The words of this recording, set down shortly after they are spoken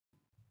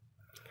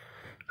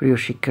প্রিয়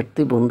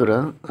শিক্ষার্থী বন্ধুরা,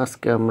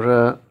 আজকে আমরা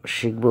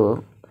শিখব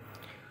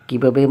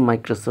কিভাবে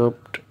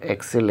মাইক্রোসফট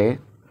এক্সেলে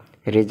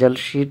রেজাল্ট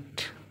শিট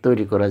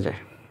তৈরি করা যায়।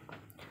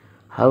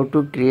 How to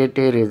create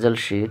a result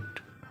sheet.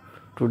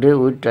 Today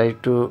we try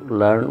to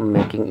learn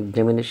making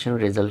examination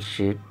result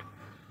sheet.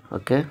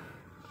 Okay,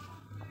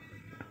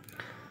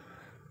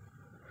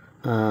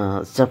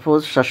 suppose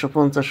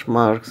 750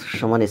 marks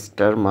সমান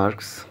স্টার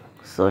মার্কস,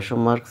 600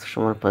 মার্কস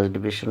সমান ফার্স্ট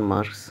ডিভিশন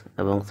মার্কস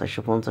এবং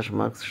 450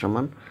 মার্কস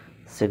সমান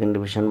সেকেন্ড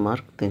ডিভিশন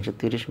মার্ক,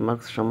 330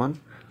 মার্কস সমান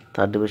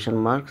third division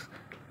marks,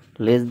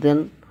 less than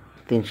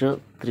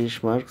 330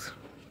 marks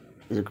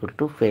is equal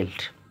to failed.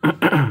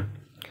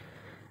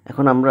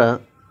 এখন আমরা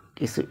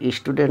কিছু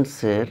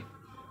স্টুডেন্টসের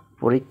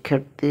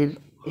পরীক্ষার্থীর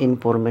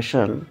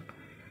information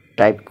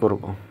type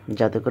করব,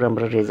 যাতে করে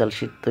আমরা রেজাল্ট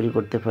শিট তৈরি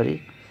করতে পারি।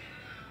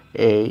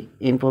 এই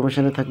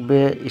ইনফরমেশানে থাকবে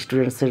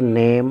স্টুডেন্টসের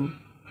নেম,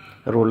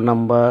 রোল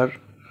নাম্বার,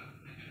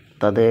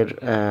 তাদের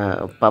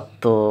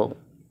প্রাপ্ত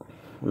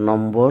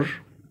নম্বর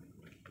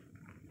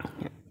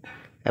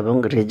এবং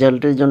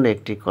রেজাল্টের জন্য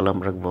একটি কলাম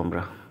রাখবো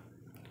আমরা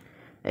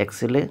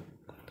এক্সেলে।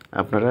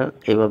 আপনারা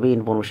এইভাবে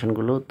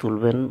ইনফরমেশানগুলো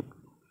তুলবেন,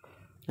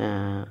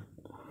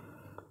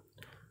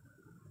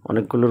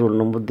 অনেকগুলো রোল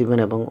নম্বর দিবেন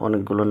এবং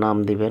অনেকগুলো নাম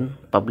দিবেন।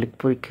 পাবলিক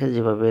পরীক্ষায়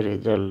যেভাবে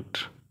রেজাল্ট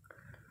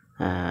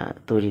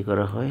তৈরি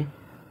করা হয়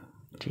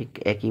ঠিক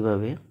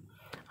একইভাবে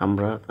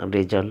আমরা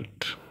রেজাল্ট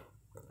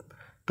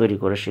তৈরি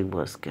করে শিখব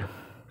আজকে।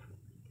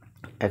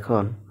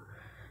 এখন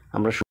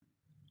আমরা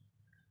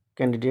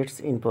ক্যান্ডিডেটস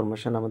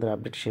ইনফরমেশান আমাদের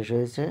আপডেট শেষ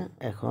হয়েছে।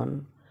 এখন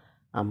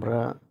আমরা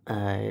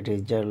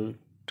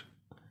রেজাল্ট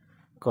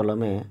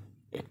কলামে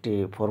একটি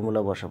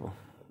ফর্মুলা বসাবো,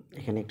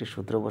 এখানে একটি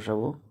সূত্র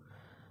বসাবো,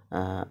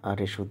 আর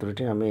এই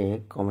সূত্রটি আমি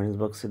কমেন্টস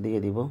বক্সে দিয়ে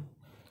দিব।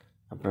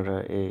 আপনারা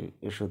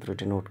এই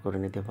সূত্রটি নোট করে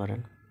নিতে পারেন।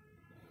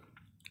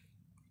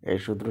 এই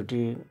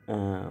সূত্রটি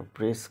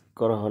প্রেস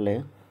করা হলে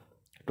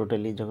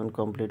টোটালি যখন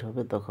কমপ্লিট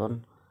হবে তখন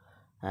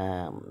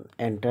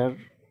এন্টার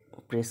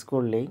প্রেস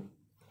করলেই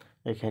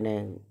এখানে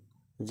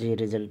যে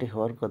রেজাল্টটি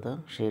হওয়ার কথা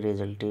সেই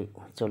রেজাল্টটি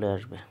চলে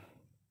আসবে।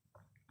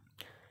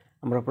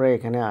 আমরা প্রায়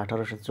এখানে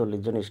 1840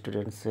 জন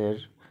স্টুডেন্টসের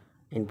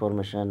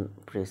ইনফরমেশান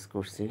প্রেস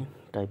করছি,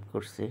 টাইপ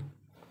করছি।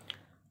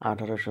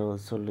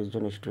 1840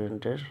 জন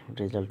স্টুডেন্টের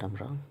রেজাল্ট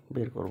আমরা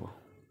বের করব।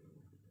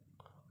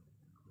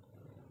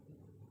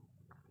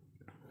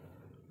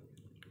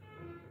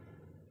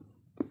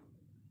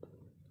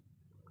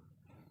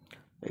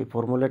 এই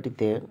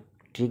ফর্মুলাটিতে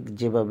ঠিক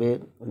যেভাবে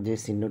যে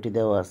চিহ্নটি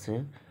দেওয়া আছে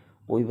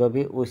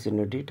ওইভাবে ওই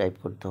চিহ্নটি টাইপ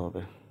করতে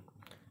হবে।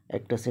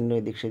 একটা চিহ্ন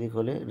এদিক সেদিক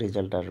হলে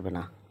রেজাল্ট আসবে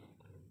না।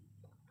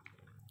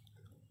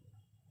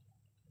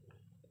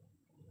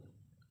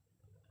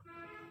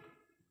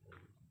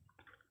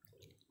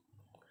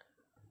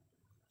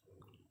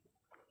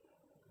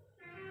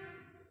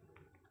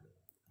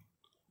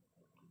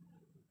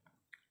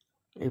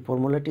 এই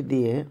ফর্মুলাটি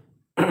দিয়ে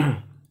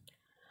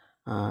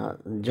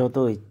যত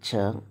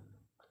ইচ্ছা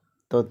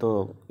তত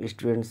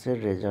স্টুডেন্টসের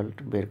রেজাল্ট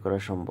বের করা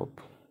সম্ভব।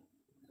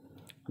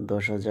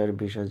 10,000,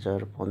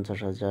 20,000,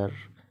 50,000,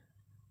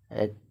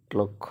 1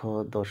 লক্ষ,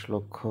 10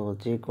 লক্ষ,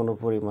 যে কোনো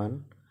পরিমাণ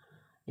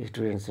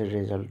স্টুডেন্টসের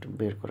রেজাল্ট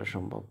বের করা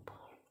সম্ভব।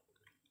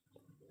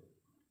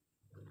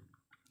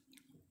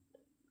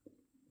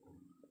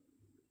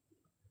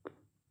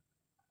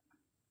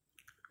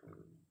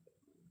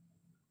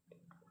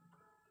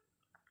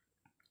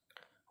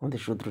 আমাদের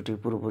সূত্রটি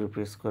পুরোপুরি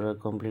প্রেস করা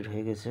কমপ্লিট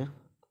হয়ে গেছে।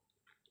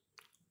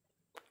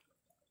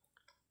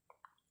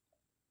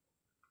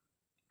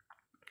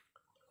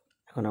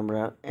 এখন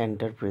আমরা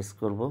এন্টার প্রেস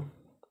করব।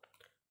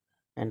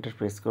 এন্টার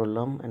প্রেস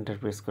করলাম। এন্টার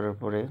প্রেস করার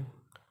পরে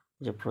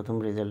যে প্রথম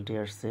রেজাল্টটি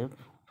আসছে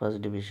ফার্স্ট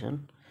ডিভিশন,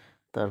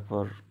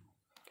 তারপর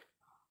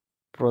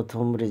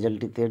প্রথম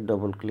রেজাল্টটিতে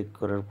ডবল ক্লিক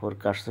করার পর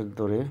কার্সর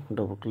ধরে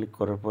ডবল ক্লিক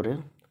করার পরে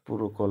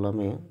পুরো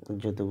কলামে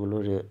যতগুলো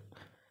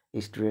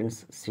স্টুডেন্টস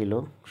ছিল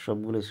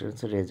সবগুলো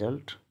স্টুডেন্টসের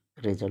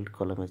রেজাল্ট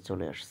কলামে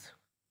চলে আসছে।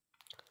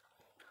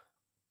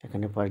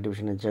 এখানে ফার্স্ট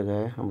ডিভিশনের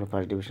জায়গায় আমরা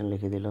ফার্স্ট ডিভিশন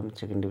লিখে দিলাম,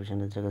 সেকেন্ড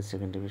ডিভিশনের জায়গায়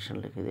সেকেন্ড ডিভিশন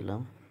লিখে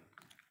দিলাম।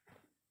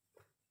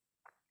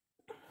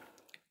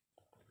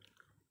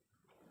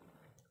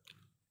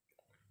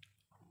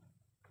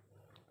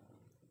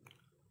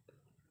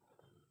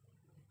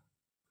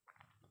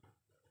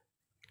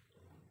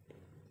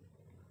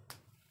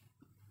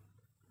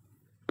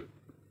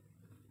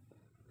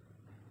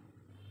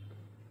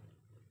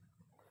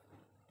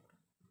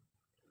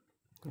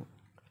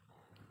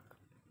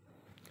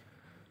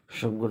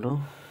 সবগুলো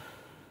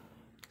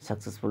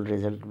সাকসেসফুল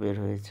রেজাল্ট বের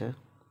হয়েছে,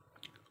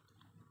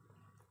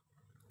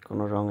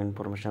 কোনো রং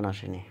ইনফরমেশান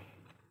আসেনি।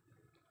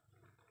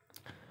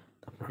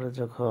 আপনারা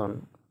যখন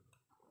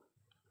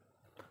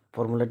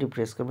ফর্মুলাটি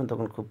প্রেস করবেন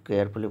তখন খুব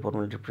কেয়ারফুলি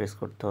ফর্মুলাটি প্রেস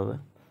করতে হবে।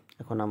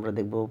 এখন আমরা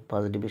দেখব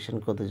ফার্স্ট ডিভিশন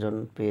কতজন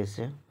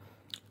পেয়েছে।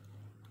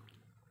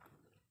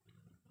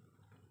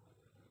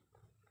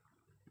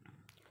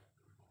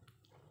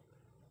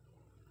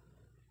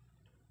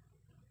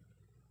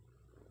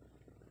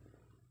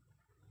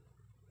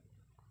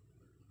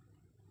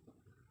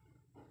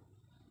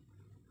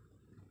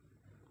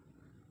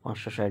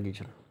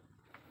 জন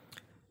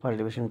ফার্স্ট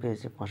ডিভিশন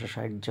পেয়েছে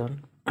 560 জন।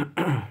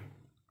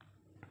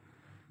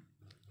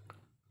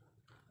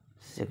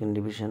 সেকেন্ড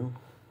ডিভিশন,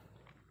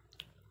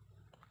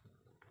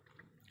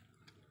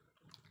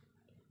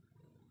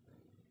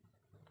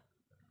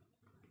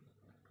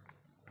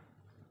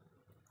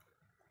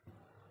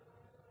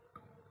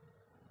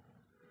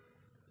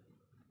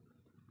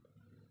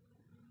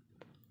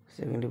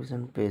 সেকেন্ড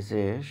ডিভিশন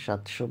পেয়েছে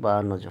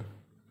 752 জন।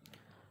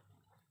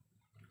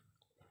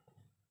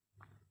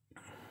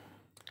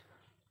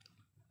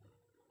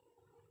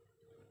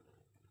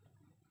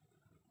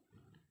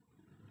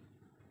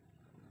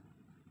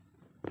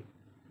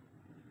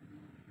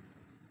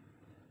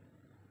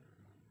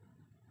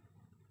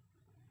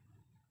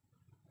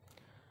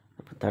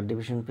 থার্ড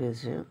ডিভিশন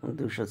পেয়েছে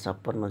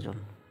 256 জন।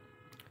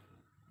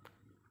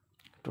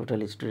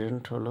 টোটাল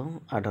স্টুডেন্ট হলো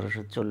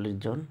 1840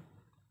 জন।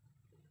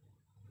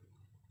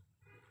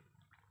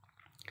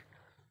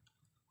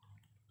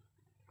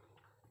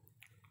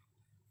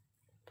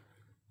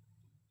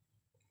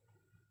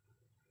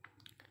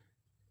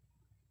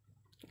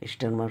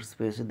 স্টার মার্কস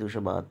পেয়েছে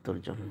 272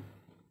 জন।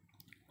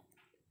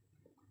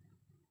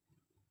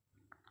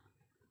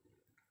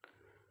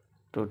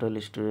 টোটাল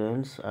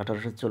স্টুডেন্টস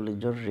 1840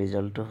 জন,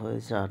 রেজাল্ট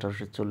হয়েছে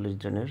 1840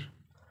 জনের।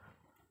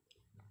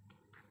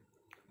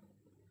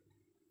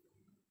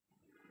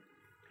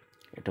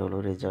 এটা হলো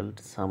result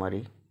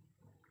summary.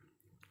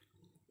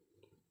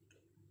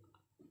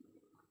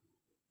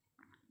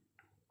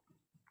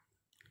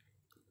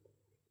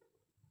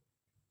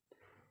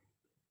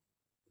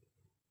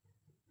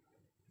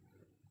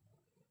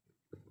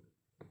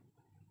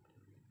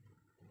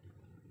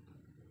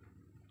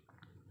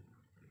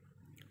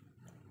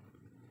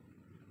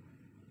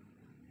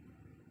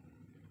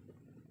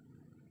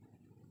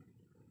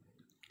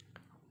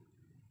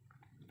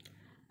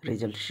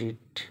 Result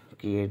sheet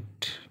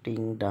creating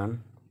ডান।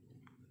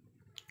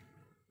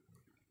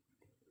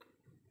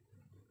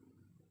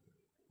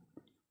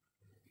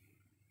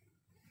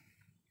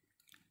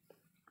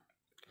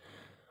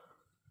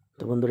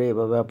 তো বন্ধুরা,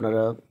 এভাবে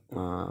আপনারা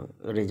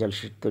রেজাল্ট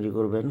শিট তৈরি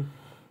করবেন।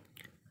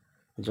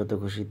 যত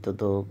খুশি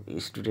তত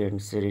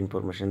স্টুডেন্টসের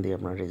ইনফরমেশন দিয়ে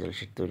আপনার রেজাল্ট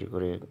শিট তৈরি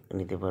করে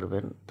নিতে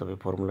পারবেন। তবে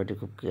ফর্মুলাটি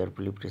খুব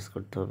কেয়ারফুলি প্রেস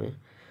করতে হবে,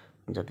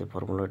 যাতে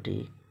ফর্মুলাটি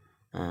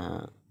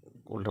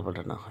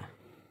উল্টাপাল্টা না হয়।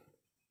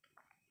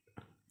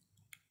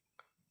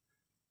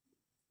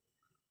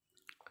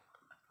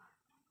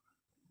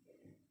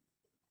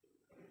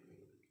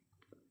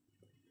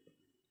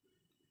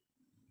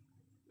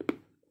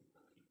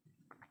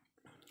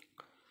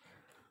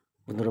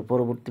 বন্ধুরা,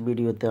 পরবর্তী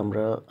ভিডিওতে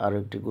আমরা আরও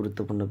একটি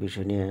গুরুত্বপূর্ণ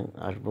বিষয় নিয়ে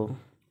আসব।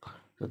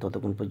 তো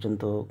ততক্ষণ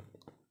পর্যন্ত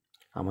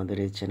আমাদের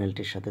এই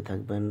চ্যানেলটির সাথে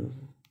থাকবেন,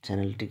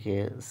 চ্যানেলটিকে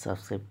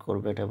সাবস্ক্রাইব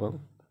করবেন এবং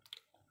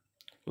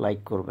লাইক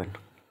করবেন।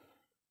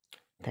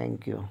 Thank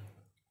you.